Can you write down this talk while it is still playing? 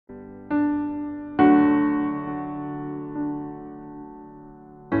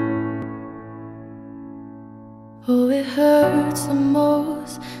Oh, it hurts the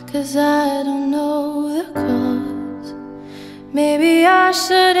most, 'cause I don't know the cause. Maybe I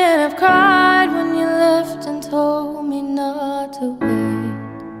shouldn't have cried when you left and told me not to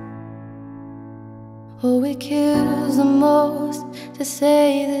wait. Oh, it kills the most to say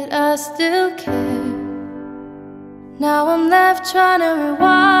that I still care. Now I'm left trying to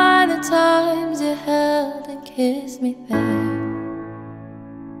rewind the times you held and kissed me there.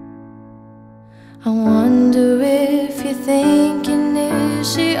 I wonder if you're thinking,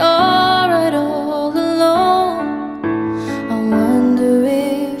 is she alright all alone? I wonder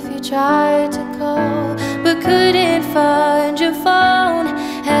if you tried to call but couldn't find your phone.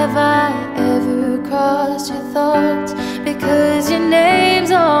 Have I ever crossed your thoughts because your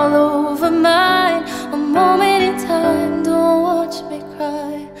name's all over mine? A moment in time, don't watch me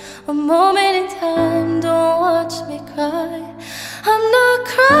cry. A moment in time, don't watch me cry. I'm not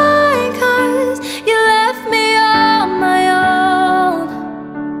crying 'cause you left me on my own.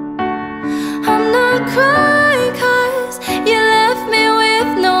 I'm not crying 'cause you left me with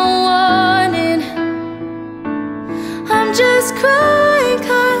no warning. I'm just crying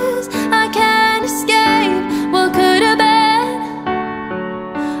 'cause I can't escape what could have been.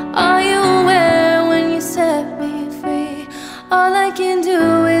 Are you aware when you set me free? All I can do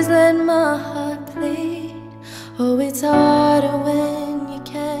is let my heart bleed. Oh, it's harder when you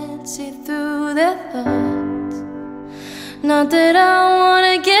can't see through their thoughts. Not that I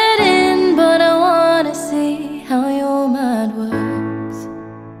wanna get in, but I wanna see how your mind works.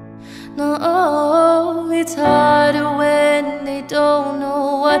 No, it's harder when they don't know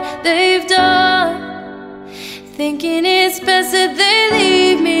what they've done, thinking it's best that they